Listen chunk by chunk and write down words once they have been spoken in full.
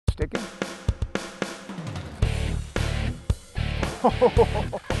sticking.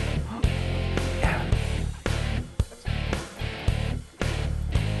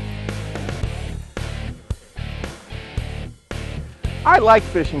 I like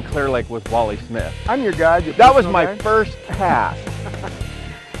fishing Clear Lake with Wally Smith. I'm your guide. That was my first cast.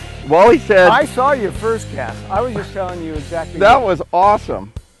 Wally said, I saw your first cast. I was just telling you exactly. That was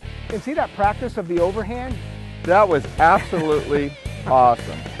awesome. And see that practice of the overhand? That was absolutely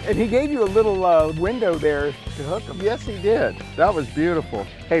awesome. And he gave you a little window there to hook them. Yes, he did. That was beautiful.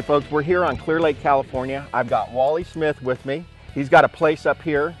 Hey folks, we're here on Clear Lake, California. I've got Wally Smith with me. He's got a place up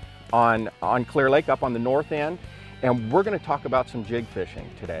here on Clear Lake, up on the north end. And we're going to talk about some jig fishing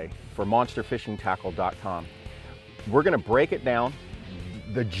today for monsterfishingtackle.com. We're going to break it down.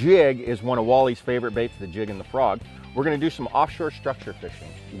 The jig is one of Wally's favorite baits, the jig and the frog. We're going to do some offshore structure fishing,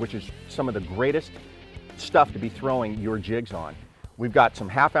 which is some of the greatest stuff to be throwing your jigs on. We've got some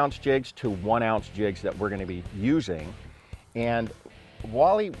 1/2 ounce jigs to 1 ounce jigs that we're going to be using. And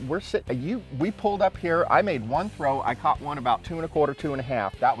Wally, we pulled up here. I made one throw. I caught one about 2 1/4, 2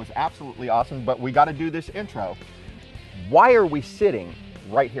 1/2. That was absolutely awesome, but we got to do this intro. Why are we sitting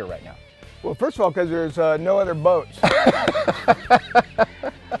right here right now? Well, first of all, because there's no other boats.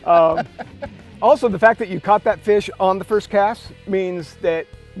 Also, the fact that you caught that fish on the first cast means that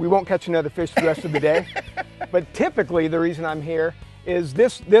we won't catch another fish the rest of the day. But typically, the reason I'm here is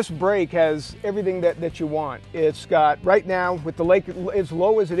this break has everything that you want. It's got, right now, with the lake as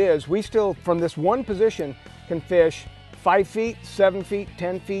low as it is, we still, from this one position, can fish 5 feet, 7 feet,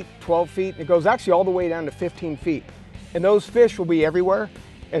 10 feet, 12 feet. It goes actually all the way down to 15 feet. And those fish will be everywhere.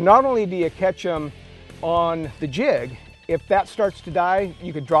 And not only do you catch them on the jig, if that starts to die,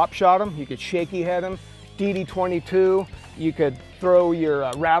 you could drop shot them, you could shaky head them, DD22, you could throw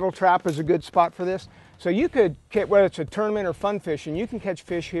your rattle trap is a good spot for this. So you could, whether it's a tournament or fun fishing, you can catch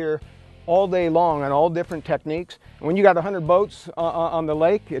fish here all day long on all different techniques. And when you got 100 boats on the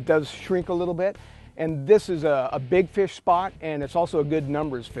lake, it does shrink a little bit. And this is a big fish spot, and it's also a good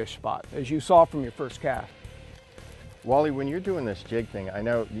numbers fish spot, as you saw from your first cast. Wally, when you're doing this jig thing, I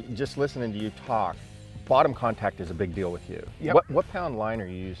know just listening to you talk, bottom contact is a big deal with you. Yep. What pound line are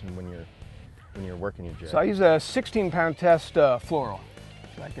you using when you're working your jig? So I use a 16-pound test floral,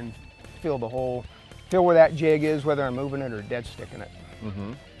 so I can feel where that jig is, whether I'm moving it or dead sticking it.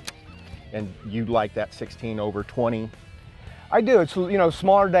 Mm-hmm. And you like that 16 over 20? I do. It's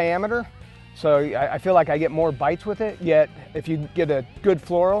smaller diameter, so I feel like I get more bites with it. Yet if you get a good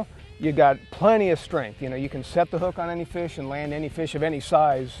floral, you got plenty of strength. You can set the hook on any fish and land any fish of any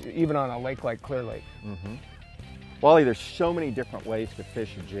size, even on a lake like Clear Lake. Mm-hmm. Wally, there's so many different ways to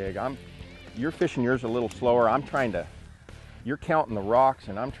fish a jig. You're fishing yours a little slower. You're counting the rocks,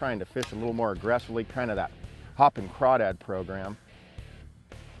 and I'm trying to fish a little more aggressively, kind of that hop and crawdad program.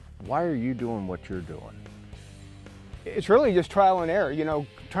 Why are you doing what you're doing? It's really just trial and error,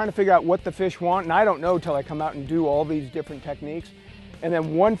 trying to figure out what the fish want, and I don't know till I come out and do all these different techniques. And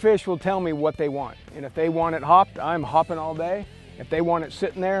then one fish will tell me what they want. And if they want it hopped, I'm hopping all day. If they want it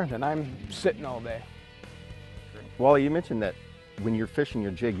sitting there, then I'm sitting all day. Wally, you mentioned that when you're fishing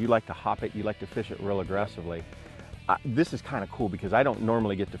your jig, you like to hop it, you like to fish it real aggressively. This is kind of cool because I don't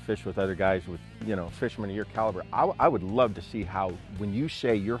normally get to fish with other guys with, fishermen of your caliber. I would love to see how, when you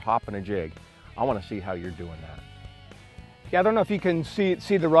say you're hopping a jig, I want to see how you're doing that. Yeah, I don't know if you can see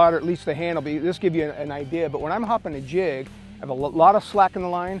the rod or at least the handle, but this give you an idea. But when I'm hopping a jig, I have a lot of slack in the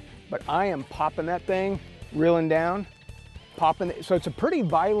line, but I am popping that thing, reeling down, popping it. So it's a pretty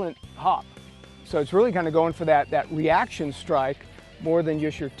violent hop. So it's really kind of going for that reaction strike more than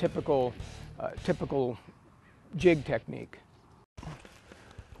just your typical jig technique.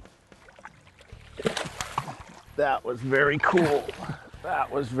 That was very cool.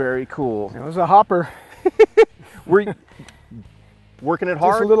 That was very cool. It was a hopper. Were you working it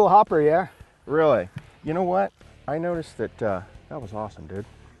hard? Just a little hopper, yeah. Really? You know what? I noticed that, that was awesome, dude.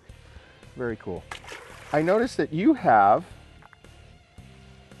 Very cool. I noticed that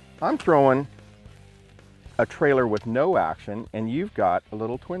I'm throwing a trailer with no action, and you've got a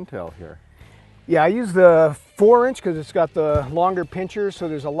little twin tail here. Yeah, I use the 4-inch because it's got the longer pinchers, so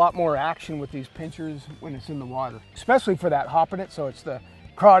there's a lot more action with these pinchers when it's in the water, especially for that hopping it. So it's the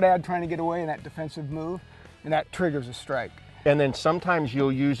crawdad trying to get away in that defensive move, and that triggers a strike. And then sometimes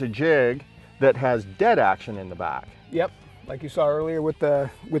you'll use a jig that has dead action in the back. Yep, like you saw earlier with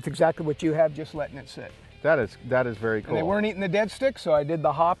exactly what you have, just letting it sit. That is very cool. And they weren't eating the dead stick, so I did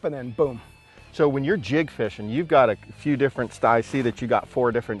the hop and then boom. So when you're jig fishing, you've got a few different styles. I see that you got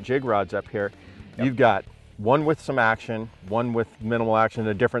 4 different jig rods up here. Yep. You've got one with some action, one with minimal action,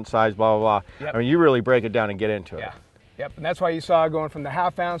 a different size, blah, blah, blah. Yep. I mean, you really break it down and get into it. Yeah. Yep, and that's why you saw going from the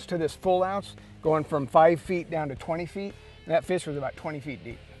half ounce to this full ounce, going from 5 feet down to 20 feet, and that fish was about 20 feet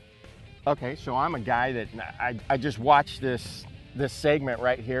deep. Okay, so I'm a guy that I just watched this segment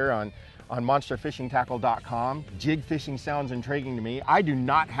right here on monsterfishingtackle.com. Jig fishing sounds intriguing to me. I do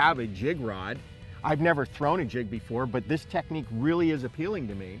not have a jig rod. I've never thrown a jig before, but this technique really is appealing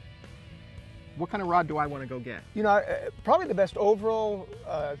to me. What kind of rod do I want to go get? You know, probably the best overall,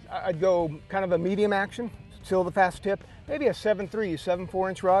 I'd go kind of a medium action, still the fast tip, maybe a 7.3, 7.4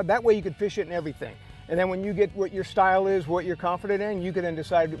 inch rod. That way you could fish it in everything. And then when you get what your style is, what you're confident in, you can then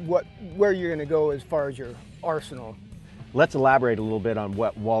decide where you're going to go as far as your arsenal. Let's elaborate a little bit on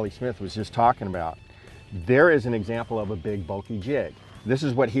what Wally Smith was just talking about. There is an example of a big bulky jig. This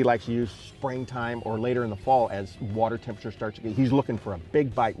is what he likes to use springtime or later in the fall as water temperature starts to get. He's looking for a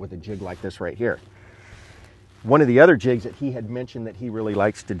big bite with a jig like this right here. One of the other jigs that he had mentioned that he really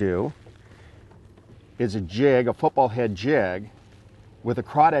likes to do is a jig, a football head jig with a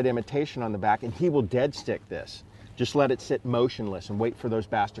crawdad imitation on the back, and he will dead stick this. Just let it sit motionless and wait for those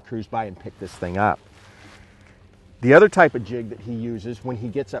bass to cruise by and pick this thing up. The other type of jig that he uses when he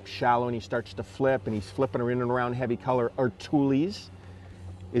gets up shallow and he starts to flip and he's flipping in and around heavy color or toolies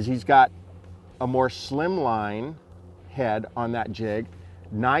is he's got a more slimline head on that jig,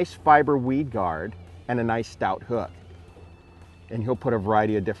 nice fiber weed guard, and a nice stout hook. And he'll put a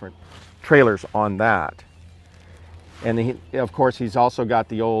variety of different trailers on that. And of course, he's also got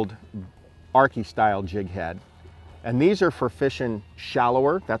the old Arky style jig head. And these are for fishing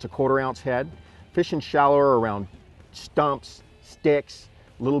shallower. That's a 1/4 ounce head. Fishing shallower around stumps, sticks,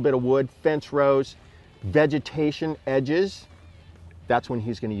 a little bit of wood, fence rows, vegetation edges. That's when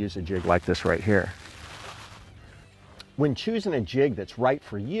he's going to use a jig like this right here. When choosing a jig that's right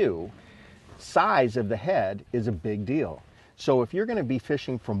for you, size of the head is a big deal. So if you're going to be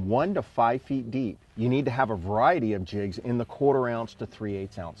fishing from 1 to 5 feet deep, you need to have a variety of jigs in the 1/4 ounce to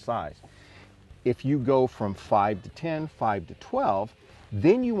 3/8 ounce size. If you go from 5 to 10, 5 to 12,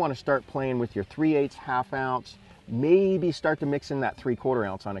 then you want to start playing with your 3/8, half ounce, maybe start to mix in that 3/4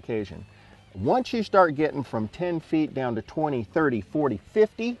 ounce on occasion. Once you start getting from 10 feet down to 20, 30, 40,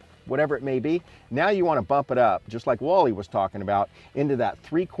 50, whatever it may be, now you want to bump it up, just like Wally was talking about, into that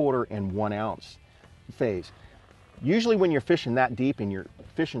 3/4 and 1 ounce phase. Usually when you're fishing that deep and you're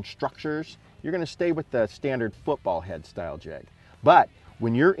fishing structures, you're going to stay with the standard football head style jig. But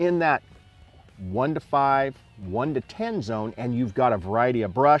when you're in that 1 to 5, 1 to 10 zone and you've got a variety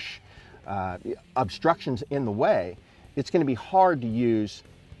of brush, obstructions in the way, it's going to be hard to use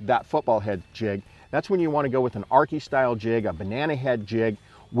that football head jig. That's when you want to go with an Arky style jig, a banana head jig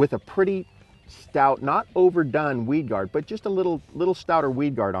with a pretty stout, not overdone weed guard, but just a little stouter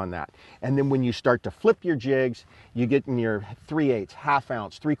weed guard on that. And then when you start to flip your jigs, you get in your 3/8, half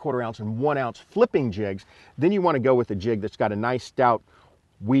ounce, 3/4 ounce, and 1 ounce flipping jigs. Then you want to go with a jig that's got a nice stout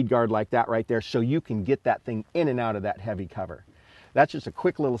weed guard like that right there, so you can get that thing in and out of that heavy cover. That's just a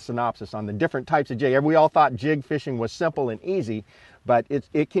quick little synopsis on the different types of jig. We all thought jig fishing was simple and easy, but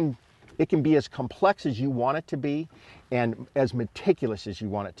it can be as complex as you want it to be and as meticulous as you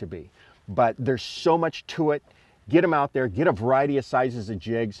want it to be. But there's so much to it. Get them out there, get a variety of sizes of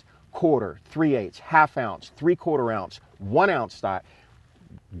jigs, 1/4, 3/8, half ounce, 3/4 ounce, 1 ounce style.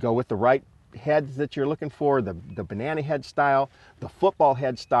 Go with the right heads that you're looking for, the banana head style, the football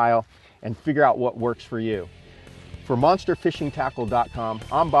head style, and figure out what works for you. For monsterfishingtackle.com,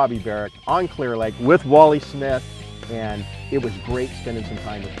 I'm Bobby Barrack on Clear Lake with Wally Smith, and it was great spending some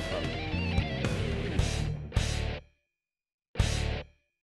time with you folks.